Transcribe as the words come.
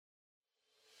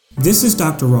This is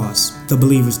Dr. Ross, the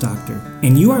Believer's Doctor,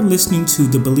 and you are listening to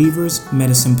the Believer's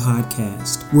Medicine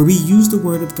Podcast, where we use the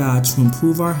Word of God to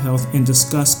improve our health and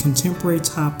discuss contemporary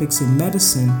topics in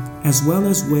medicine, as well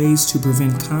as ways to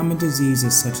prevent common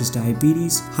diseases such as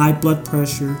diabetes, high blood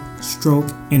pressure, stroke,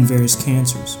 and various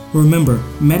cancers. Remember,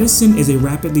 medicine is a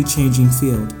rapidly changing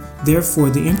field.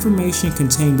 Therefore, the information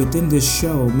contained within this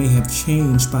show may have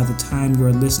changed by the time you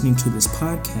are listening to this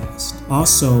podcast.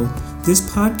 Also, this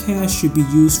podcast should be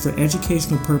used for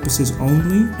educational purposes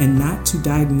only and not to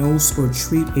diagnose or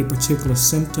treat a particular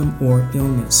symptom or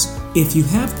illness. If you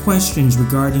have questions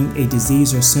regarding a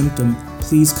disease or symptom,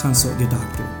 please consult your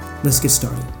doctor. Let's get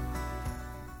started.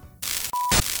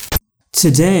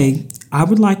 Today, I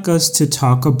would like us to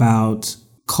talk about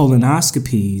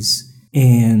colonoscopies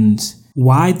and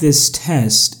why this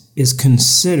test is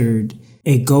considered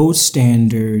a gold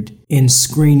standard in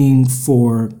screening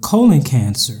for colon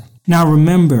cancer. Now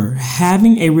remember,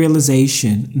 having a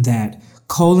realization that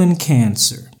colon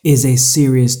cancer is a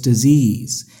serious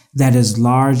disease that is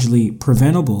largely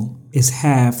preventable is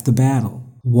half the battle.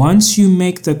 Once you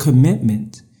make the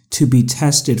commitment to be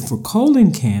tested for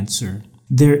colon cancer,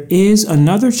 there is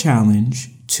another challenge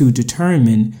to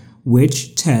determine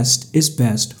which test is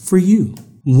best for you.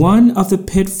 One of the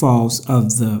pitfalls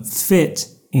of the FIT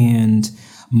and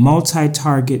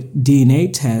multitarget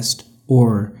DNA test,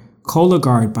 or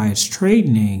Cologuard by its trade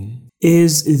name,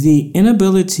 is the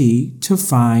inability to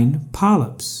find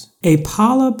polyps. A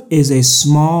polyp is a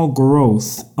small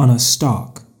growth on a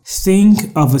stalk.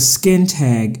 Think of a skin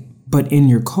tag, but in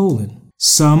your colon.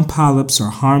 Some polyps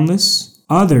are harmless,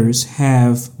 others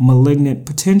have malignant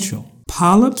potential.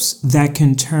 Polyps that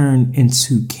can turn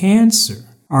into cancer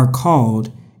are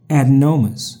called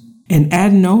adenomas. An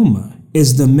adenoma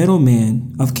is the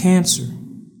middleman of cancer.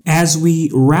 As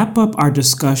we wrap up our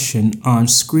discussion on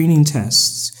screening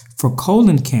tests for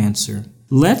colon cancer,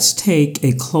 let's take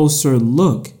a closer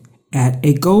look at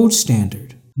a gold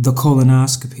standard, the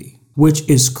colonoscopy, which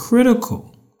is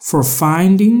critical for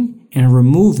finding and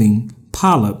removing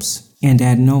polyps and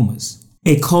adenomas.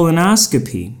 A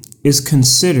colonoscopy is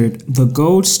considered the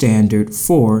gold standard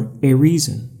for a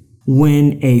reason.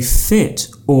 When a FIT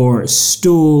or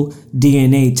stool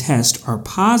DNA test are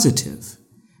positive,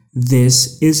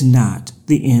 this is not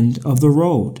the end of the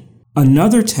road.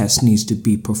 Another test needs to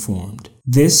be performed.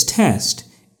 This test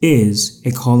is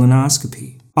a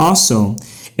colonoscopy. Also,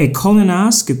 a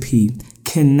colonoscopy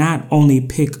can not only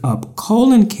pick up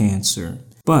colon cancer,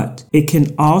 but it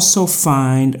can also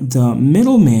find the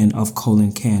middleman of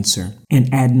colon cancer, an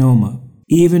adenoma.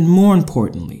 Even more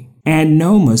importantly,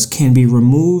 adenomas can be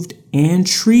removed and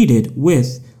treated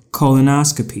with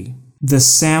colonoscopy. The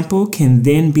sample can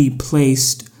then be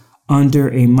placed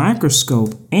under a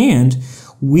microscope, and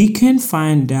we can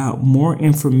find out more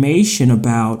information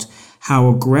about how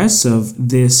aggressive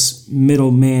this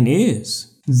middleman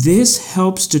is. This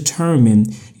helps determine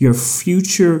your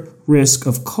future risk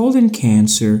of colon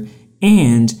cancer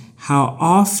and how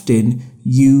often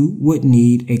you would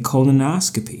need a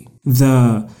colonoscopy.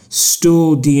 The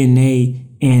stool DNA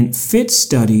and FIT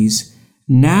studies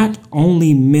not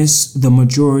only miss the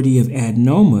majority of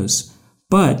adenomas,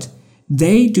 but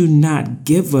they do not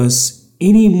give us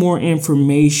any more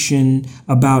information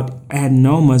about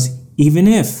adenomas, even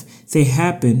if they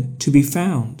happen to be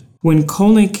found. When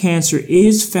colon cancer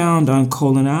is found on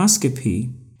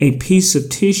colonoscopy, a piece of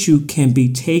tissue can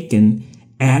be taken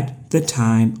at the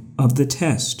time of the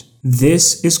test.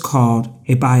 This is called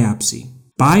a biopsy.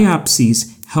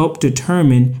 Biopsies help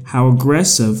determine how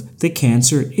aggressive the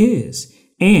cancer is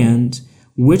and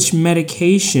which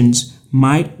medications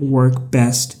might work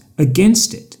best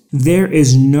against it. There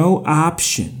is no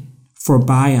option for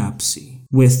biopsy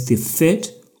with the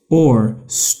FIT or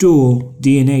stool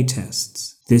DNA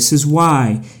tests. This is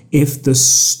why if the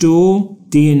stool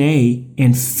DNA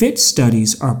and FIT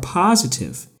studies are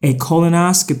positive, a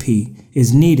colonoscopy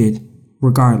is needed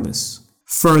regardless.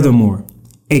 Furthermore,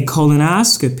 a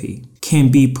colonoscopy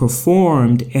can be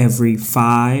performed every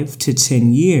 5 to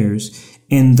 10 years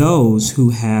in those who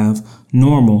have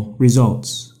normal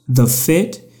results. The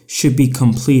FIT should be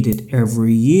completed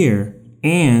every year,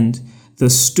 and the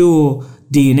stool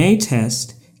DNA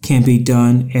test can be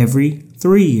done every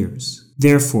 3 years.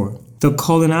 Therefore, the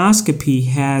colonoscopy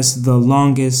has the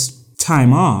longest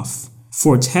time off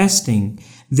for testing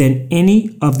than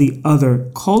any of the other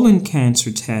colon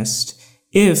cancer tests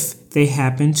if they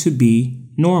happen to be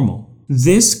normal.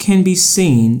 This can be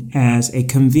seen as a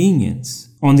convenience.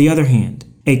 On the other hand,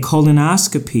 a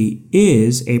colonoscopy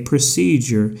is a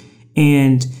procedure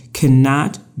and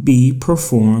cannot be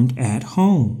performed at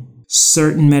home.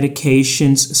 Certain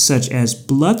medications, such as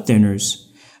blood thinners,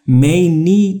 may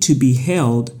need to be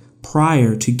held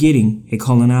prior to getting a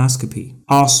colonoscopy.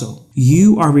 Also,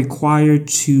 you are required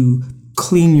to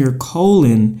clean your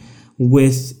colon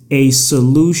with a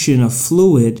solution of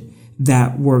fluid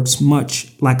that works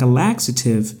much like a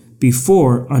laxative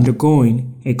before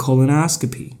undergoing a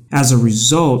colonoscopy. As a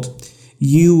result,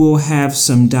 you will have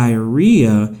some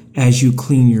diarrhea as you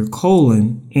clean your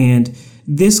colon, and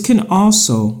this can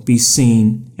also be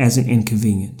seen as an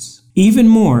inconvenience. Even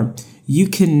more, you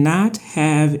cannot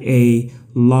have a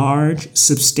large,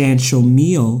 substantial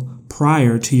meal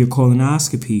prior to your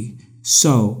colonoscopy,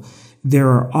 so there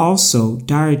are also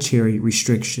dietary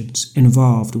restrictions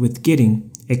involved with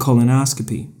getting a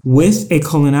colonoscopy. With a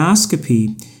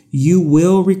colonoscopy, you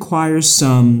will require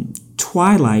some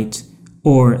twilight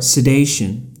or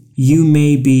sedation. You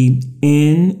may be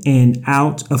in and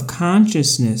out of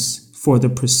consciousness for the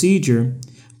procedure,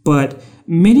 but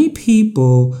many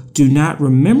people do not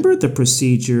remember the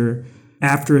procedure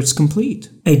after it's complete.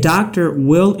 A doctor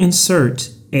will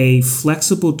insert a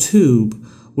flexible tube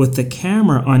with the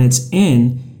camera on its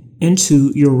end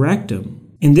into your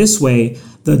rectum. In this way,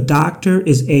 the doctor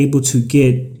is able to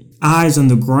get eyes on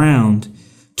the ground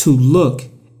to look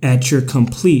at your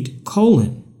complete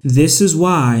colon. This is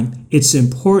why it's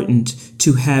important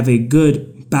to have a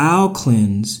good bowel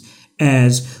cleanse,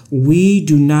 as we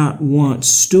do not want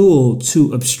stool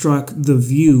to obstruct the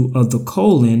view of the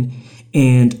colon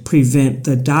and prevent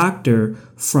the doctor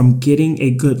from getting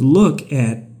a good look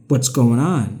at what's going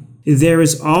on. There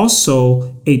is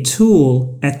also a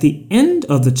tool at the end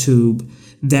of the tube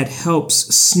that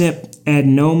helps snip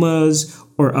adenomas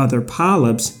or other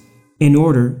polyps in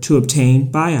order to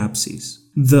obtain biopsies.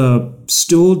 The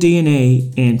stool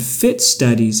DNA and FIT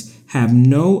studies have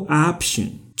no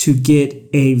option to get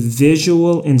a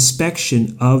visual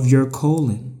inspection of your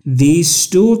colon. These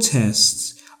stool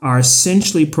tests are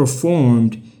essentially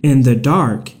performed in the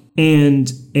dark,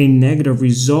 and a negative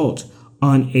result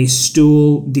on a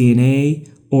stool DNA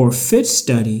or FIT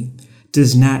study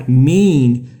does not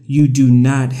mean you do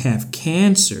not have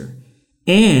cancer,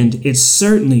 and it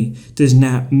certainly does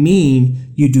not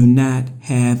mean you do not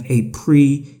have a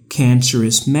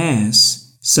precancerous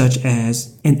mass, such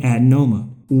as an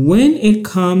adenoma. When it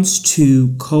comes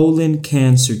to colon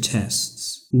cancer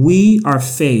tests, we are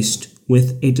faced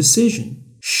with a decision.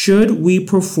 Should we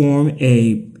perform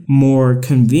a more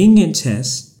convenient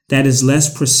test that is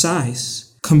less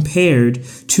precise compared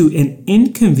to an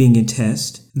inconvenient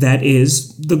test that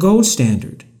is the gold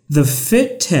standard? The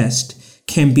FIT test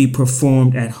can be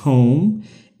performed at home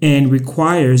and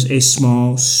requires a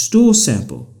small stool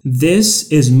sample. This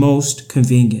is most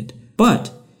convenient,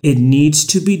 but it needs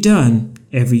to be done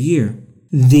every year.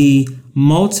 The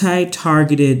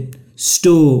multi-targeted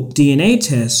stool DNA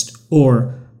test,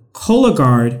 or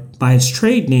Cologuard by its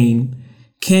trade name,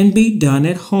 can be done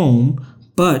at home,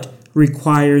 but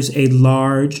requires a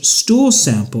large stool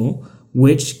sample,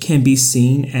 which can be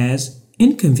seen as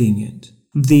inconvenient.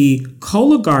 The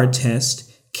Cologuard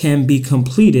test can be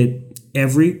completed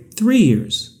every 3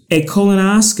 years. A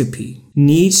colonoscopy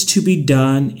needs to be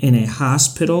done in a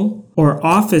hospital or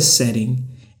office setting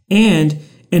and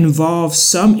involves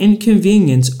some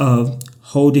inconvenience of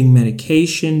holding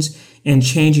medications and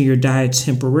changing your diet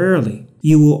temporarily.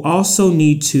 You will also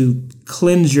need to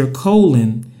cleanse your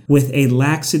colon with a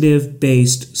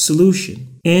laxative-based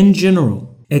solution. In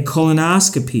general, a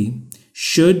colonoscopy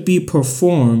should be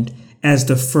performed as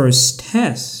the first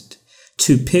test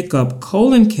to pick up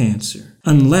colon cancer,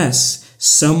 unless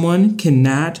someone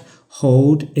cannot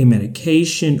hold a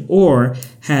medication or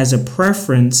has a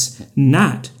preference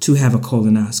not to have a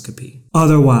colonoscopy.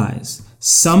 Otherwise,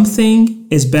 something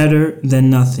is better than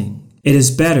nothing. It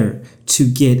is better to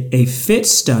get a FIT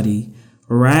study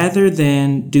rather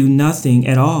than do nothing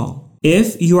at all.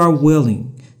 If you are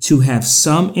willing to have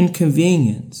some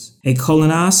inconvenience, a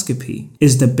colonoscopy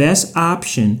is the best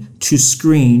option to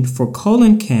screen for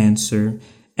colon cancer,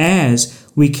 as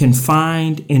we can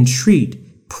find and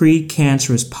treat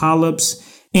precancerous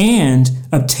polyps and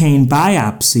obtain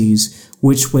biopsies,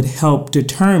 which would help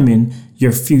determine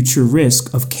your future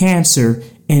risk of cancer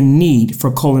and need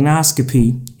for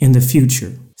colonoscopy in the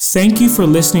future. Thank you for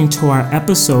listening to our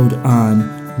episode on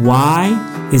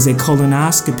why is a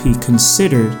colonoscopy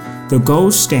considered the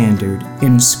gold standard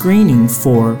in screening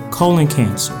for colon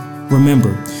cancer.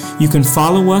 Remember, you can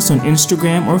follow us on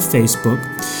Instagram or Facebook.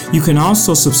 You can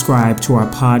also subscribe to our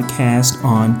podcast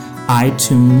on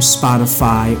iTunes,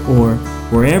 Spotify, or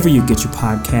wherever you get your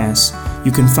podcasts.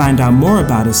 You can find out more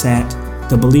about us at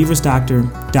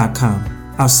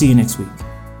thebelieversdoctor.com. I'll see you next week.